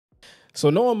So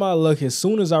knowing my luck, as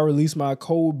soon as I release my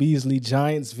Cole Beasley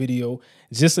Giants video,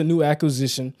 just a new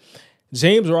acquisition,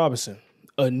 James Robinson,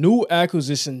 a new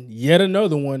acquisition, yet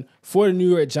another one for the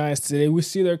New York Giants today. We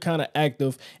see they're kind of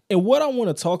active. And what I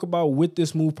want to talk about with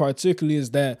this move particularly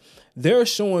is that they're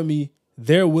showing me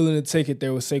they're willing to take it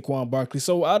there with Saquon Barkley.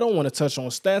 So I don't want to touch on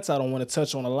stats. I don't want to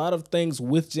touch on a lot of things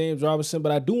with James Robinson,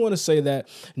 but I do want to say that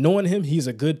knowing him, he's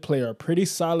a good player, a pretty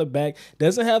solid back.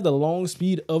 Doesn't have the long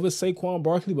speed of a Saquon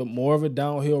Barkley, but more of a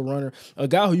downhill runner, a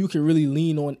guy who you can really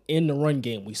lean on in the run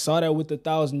game. We saw that with the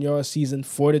 1,000-yard season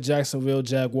for the Jacksonville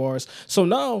Jaguars. So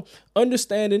now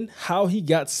understanding how he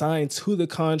got signed to the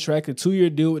contract, a 2-year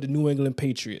deal with the New England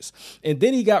Patriots. And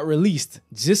then he got released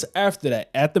just after that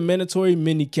at the mandatory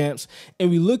mini camps. And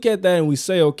we look at that and we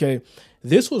say, okay,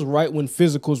 this was right when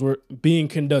physicals were being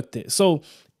conducted. So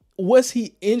was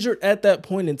he injured at that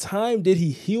point in time? Did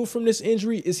he heal from this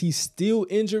injury? Is he still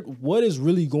injured? What is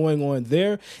really going on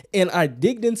there? And I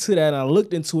digged into that and I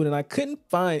looked into it and I couldn't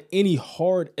find any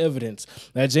hard evidence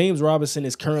that James Robinson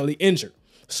is currently injured.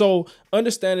 So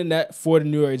understanding that for the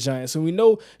New York Giants, and we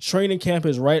know training camp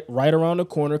is right around the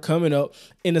corner coming up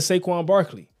in the Saquon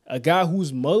Barkley, a guy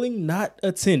who's mulling not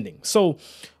attending. So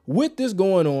with this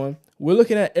going on, we're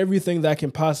looking at everything that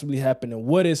can possibly happen and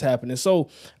what is happening. So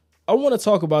I want to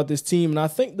talk about this team, and I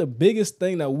think the biggest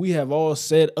thing that we have all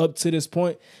said up to this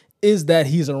point is that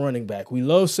he's a running back. We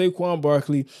love Saquon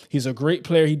Barkley. He's a great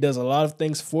player. He does a lot of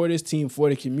things for this team, for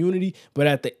the community, but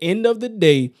at the end of the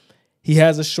day, he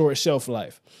has a short shelf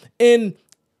life. And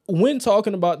when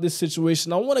talking about this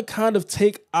situation, I want to kind of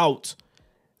take out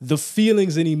the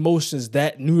feelings and emotions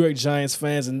that New York Giants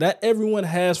fans and that everyone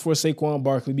has for Saquon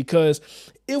Barkley, because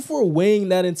if we're weighing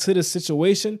that into the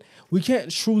situation, we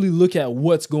can't truly look at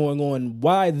what's going on,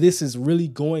 why this is really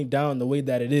going down the way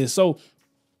that it is. So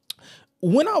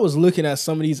when I was looking at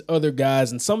some of these other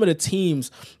guys and some of the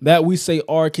teams that we say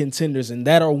are contenders and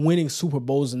that are winning Super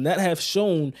Bowls and that have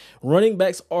shown running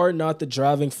backs are not the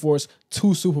driving force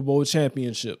to Super Bowl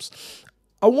championships,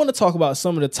 I want to talk about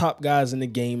some of the top guys in the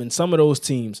game and some of those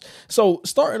teams. So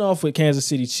starting off with Kansas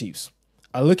City Chiefs.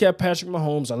 I look at Patrick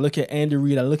Mahomes, I look at Andy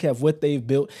Reid, I look at what they've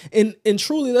built, and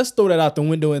truly, let's throw that out the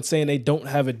window and saying they don't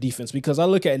have a defense, because I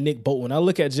look at Nick Bolton, I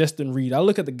look at Justin Reed, I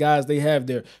look at the guys they have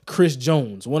there, Chris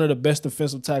Jones, one of the best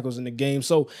defensive tackles in the game.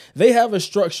 So they have a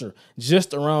structure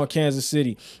just around Kansas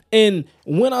City. And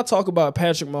when I talk about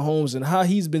Patrick Mahomes and how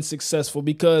he's been successful,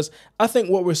 because I think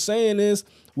what we're saying is,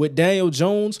 with Daniel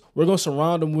Jones, we're going to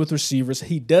surround him with receivers.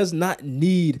 He does not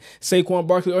need Saquon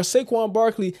Barkley, or Saquon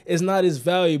Barkley is not as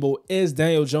valuable as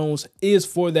Daniel Jones is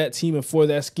for that team and for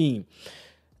that scheme.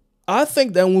 I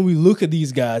think that when we look at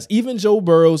these guys, even Joe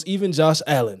Burrows, even Josh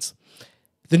Allen's,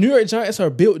 the New York Giants are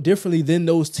built differently than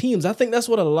those teams. I think that's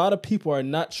what a lot of people are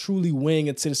not truly weighing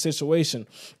into the situation.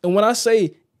 And when I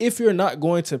say, if you're not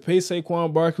going to pay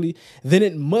Saquon Barkley, then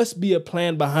it must be a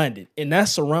plan behind it. And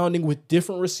that's surrounding with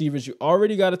different receivers. You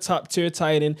already got a top-tier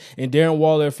tight end in Darren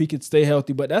Waller if he could stay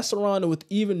healthy, but that's surrounded with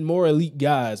even more elite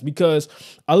guys, because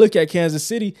I look at Kansas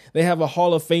City, they have a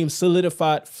Hall of Fame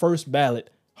solidified first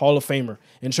ballot Hall of Famer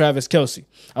in Travis Kelce.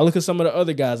 I look at some of the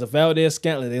other guys, Valdez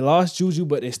Scantling. They lost Juju,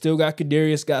 but they still got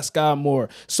Kadarius, got Sky Moore.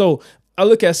 So I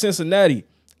look at Cincinnati.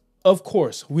 Of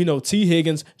course, we know T.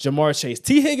 Higgins, Jamar Chase.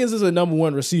 T. Higgins is a number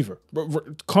one receiver.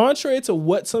 But contrary to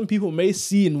what some people may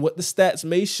see and what the stats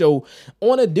may show,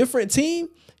 on a different team,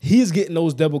 he's getting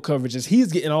those double coverages.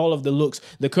 He's getting all of the looks.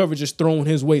 The coverage is thrown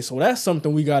his way. So that's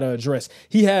something we got to address.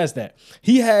 He has that.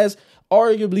 He has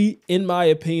arguably, in my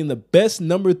opinion, the best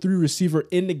number 3 receiver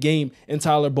in the game in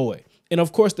Tyler Boyd. And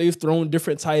of course, they've thrown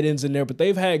different tight ends in there, but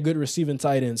they've had good receiving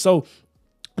tight ends. So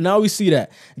now we see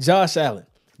that. Josh Allen.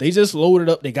 They just loaded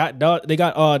up. They got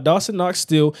Dawson Knox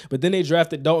still, but then they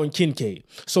drafted Dalton Kincaid.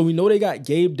 So we know they got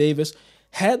Gabe Davis,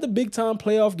 had the big-time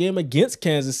playoff game against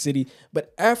Kansas City,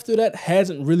 but after that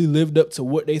hasn't really lived up to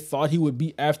what they thought he would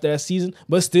be after that season.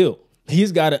 But still,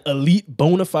 he's got an elite,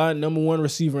 bona fide number 1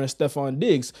 receiver in Stephon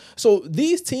Diggs. So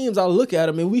these teams, I look at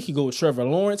them, and we could go with Trevor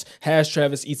Lawrence, has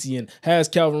Travis Etienne, has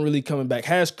Calvin Ridley coming back,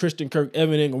 has Christian Kirk,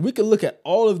 Evan Ingram. We could look at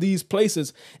all of these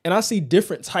places, and I see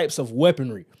different types of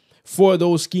weaponry for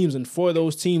those schemes and for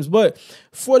those teams. But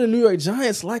for the New York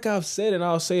Giants, like I've said, and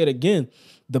I'll say it again,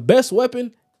 the best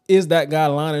weapon is that guy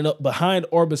lining up behind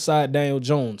or beside Daniel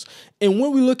Jones. And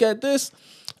when we look at this,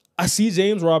 I see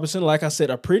James Robinson, like I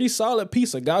said, a pretty solid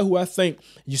piece, a guy who I think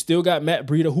you still got Matt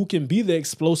Breida, who can be the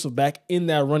explosive back in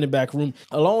that running back room.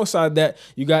 Alongside that,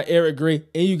 you got Eric Gray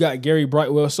and you got Gary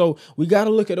Brightwell. So we got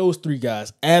to look at those 3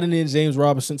 guys, adding in James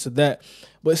Robinson to that.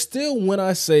 But still, when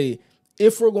I say,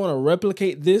 if we're going to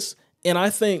replicate this, and I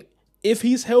think if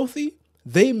he's healthy,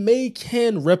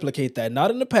 can replicate that.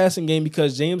 Not in the passing game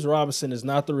because James Robinson is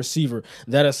not the receiver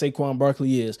that a Saquon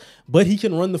Barkley is, but he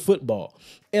can run the football.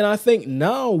 And I think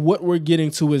now what we're getting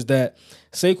to is that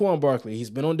Saquon Barkley, he's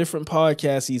been on different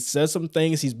podcasts, he's said some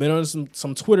things, he's been on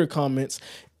some Twitter comments,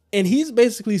 and he's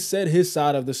basically said his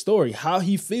side of the story, how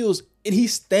he feels, and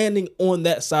he's standing on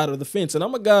that side of the fence. And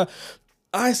I'm a guy,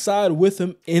 I side with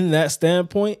him in that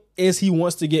standpoint as he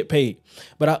wants to get paid.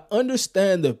 But I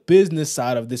understand the business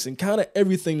side of this and kind of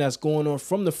everything that's going on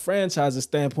from the franchise's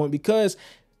standpoint because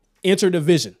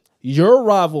interdivision. Your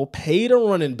rival paid a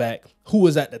running back who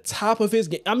was at the top of his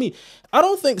game. I mean, I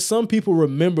don't think some people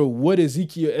remember what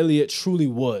Ezekiel Elliott truly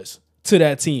was to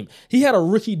that team. He had a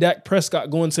rookie Dak Prescott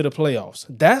going to the playoffs.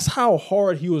 That's how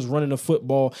hard he was running the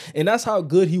football, and that's how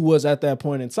good he was at that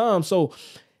point in time. So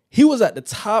he was at the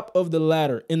top of the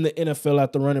ladder in the NFL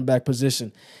at the running back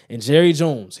position. And Jerry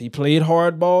Jones, he played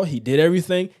hardball, he did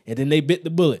everything, and then they bit the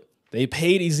bullet. They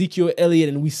paid Ezekiel Elliott,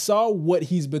 and we saw what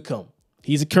he's become.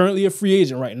 He's currently a free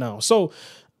agent right now. So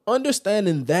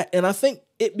understanding that, and I think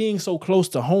it being so close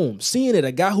to home, seeing it,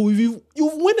 a guy who you've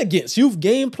went against, you've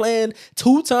game planned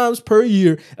 2 times per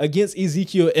year against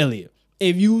Ezekiel Elliott.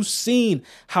 If you've seen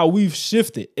how we've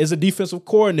shifted as a defensive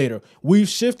coordinator, we've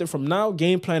shifted from now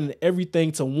game planning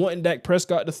everything to wanting Dak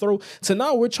Prescott to throw to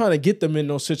now we're trying to get them in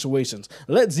those situations.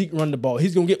 Let Zeke run the ball.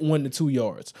 He's going to get 1 to 2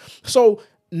 yards. So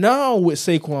now with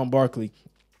Saquon Barkley,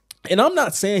 and I'm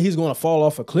not saying he's going to fall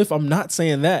off a cliff. I'm not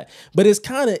saying that. But it's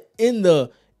kind of in the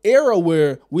era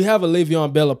where we have a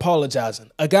Le'Veon Bell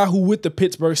apologizing, a guy who with the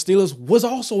Pittsburgh Steelers was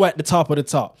also at the top of the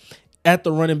top at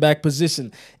the running back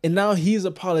position. And now he's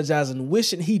apologizing,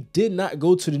 wishing he did not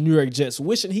go to the New York Jets,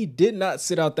 wishing he did not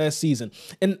sit out that season.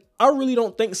 And I really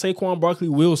don't think Saquon Barkley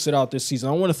will sit out this season.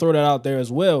 I want to throw that out there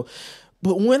as well.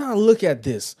 But when I look at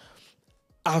this,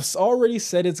 I've already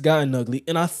said it's gotten ugly,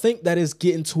 and I think that is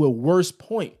getting to a worse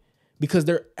point. Because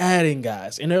they're adding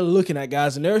guys and they're looking at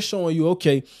guys and they're showing you,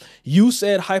 okay, you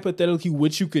said hypothetically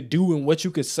what you could do and what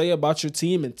you could say about your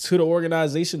team and to the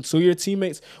organization, to your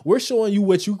teammates. We're showing you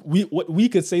what we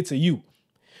could say to you.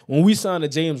 When we sign a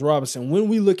James Robinson, when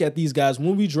we look at these guys,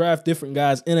 when we draft different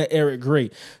guys in an Eric Gray.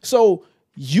 So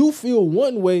you feel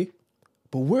one way,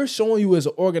 but we're showing you as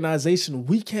an organization,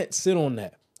 we can't sit on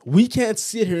that. We can't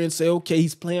sit here and say, okay,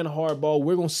 he's playing hardball.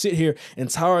 We're going to sit here and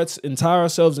tie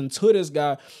ourselves into this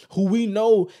guy who we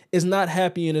know is not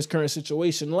happy in his current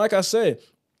situation. Like I said,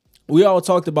 we all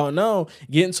talked about now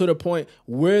getting to the point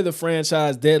where the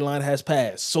franchise deadline has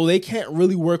passed. So they can't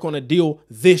really work on a deal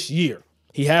this year.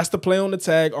 He has to play on the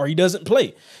tag or he doesn't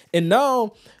play. And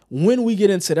now when we get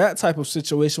into that type of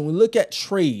situation, we look at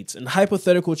trades and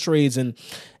hypothetical trades. And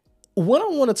what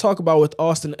I want to talk about with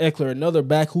Austin Eckler, another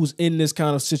back who's in this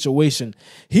kind of situation,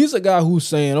 he's a guy who's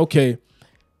saying, okay,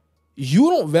 you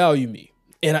don't value me.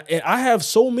 And I have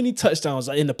so many touchdowns.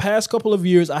 In the past couple of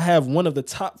years, I have one of the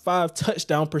top 5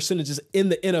 touchdown percentages in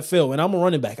the NFL. And I'm a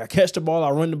running back. I catch the ball,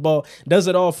 I run the ball, does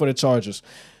it all for the Chargers.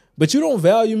 But you don't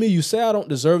value me. You say I don't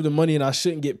deserve the money and I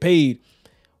shouldn't get paid.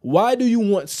 Why do you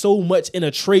want so much in a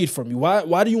trade from me?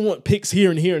 Why do you want picks here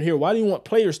and here and here? Why do you want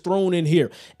players thrown in here?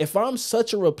 If I'm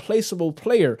such a replaceable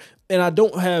player and I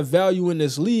don't have value in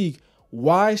this league,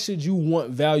 why should you want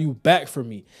value back from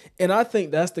me? And I think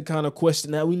that's the kind of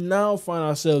question that we now find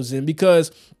ourselves in,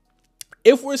 because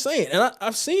if we're saying, and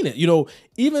I've seen it,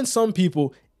 even some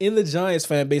people in the Giants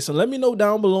fan base, and let me know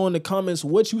down below in the comments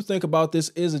what you think about this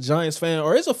as a Giants fan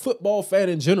or as a football fan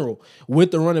in general with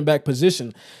the running back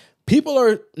position. People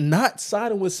are not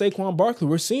siding with Saquon Barkley.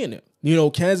 We're seeing it.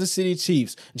 Kansas City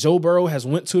Chiefs, Joe Burrow has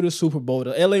went to the Super Bowl.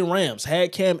 The LA Rams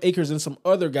had Cam Akers and some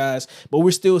other guys, but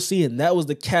we're still seeing that was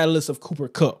the catalyst of Cooper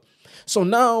Kupp. So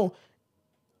now,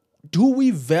 do we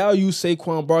value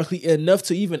Saquon Barkley enough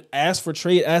to even ask for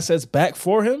trade assets back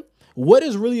for him? What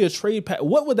is really a trade pack?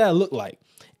 What would that look like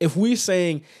if we're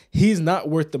saying he's not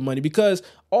worth the money? Because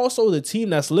also the team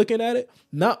that's looking at it,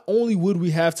 not only would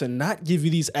we have to not give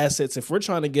you these assets, if we're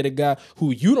trying to get a guy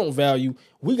who you don't value,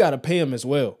 we got to pay him as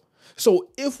well. So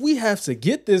if we have to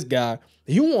get this guy,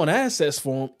 you want assets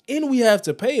for him, and we have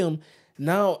to pay him,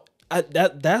 now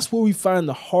that's where we find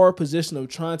the hard position of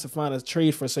trying to find a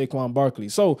trade for Saquon Barkley.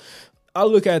 So I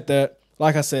look at that.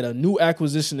 Like I said, a new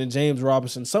acquisition in James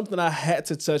Robinson, something I had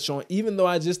to touch on, even though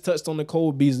I just touched on the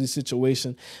Cole Beasley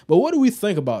situation. But what do we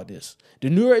think about this? The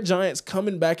New York Giants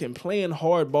coming back and playing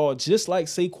hardball just like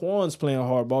Saquon's playing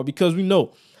hardball, because we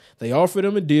know they offered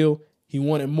him a deal. He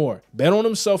wanted more. Bet on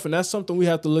himself, and that's something we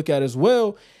have to look at as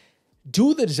well.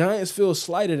 Do the Giants feel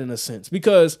slighted in a sense?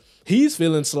 Because he's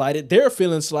feeling slighted. They're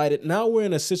feeling slighted. Now we're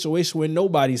in a situation where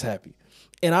nobody's happy.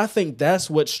 And I think that's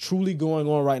what's truly going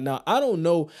on right now. I don't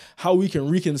know how we can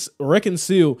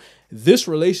reconcile this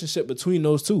relationship between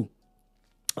those two.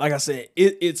 Like I said,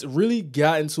 it's really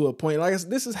gotten to a point. Like I said,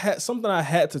 this is something I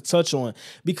had to touch on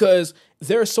because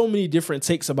there are so many different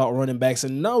takes about running backs.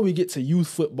 And now we get to youth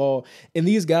football, and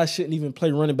these guys shouldn't even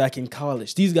play running back in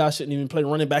college. These guys shouldn't even play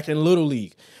running back in Little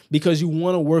League because you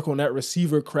want to work on that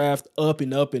receiver craft up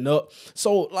and up and up.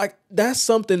 So, like, that's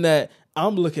something that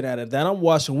I'm looking at it, that I'm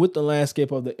watching with the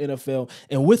landscape of the NFL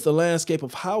and with the landscape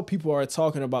of how people are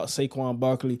talking about Saquon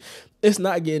Barkley. It's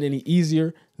not getting any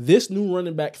easier. This new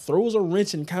running back throws a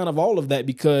wrench in kind of all of that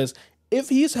because if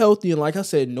he's healthy, and like I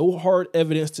said, no hard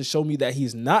evidence to show me that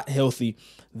he's not healthy,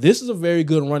 this is a very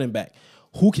good running back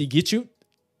who can get you,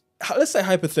 let's say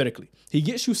hypothetically, he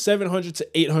gets you 700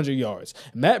 to 800 yards.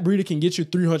 Matt Breida can get you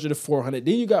 300 to 400.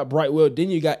 Then you got Brightwell. Then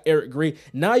you got Eric Gray.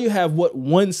 Now you have what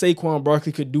one Saquon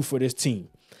Barkley could do for this team.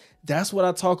 That's what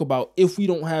I talk about. If we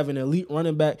don't have an elite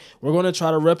running back, we're going to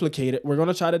try to replicate it. We're going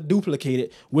to try to duplicate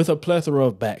it with a plethora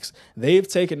of backs. They've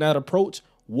taken that approach.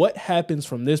 What happens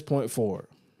from this point forward?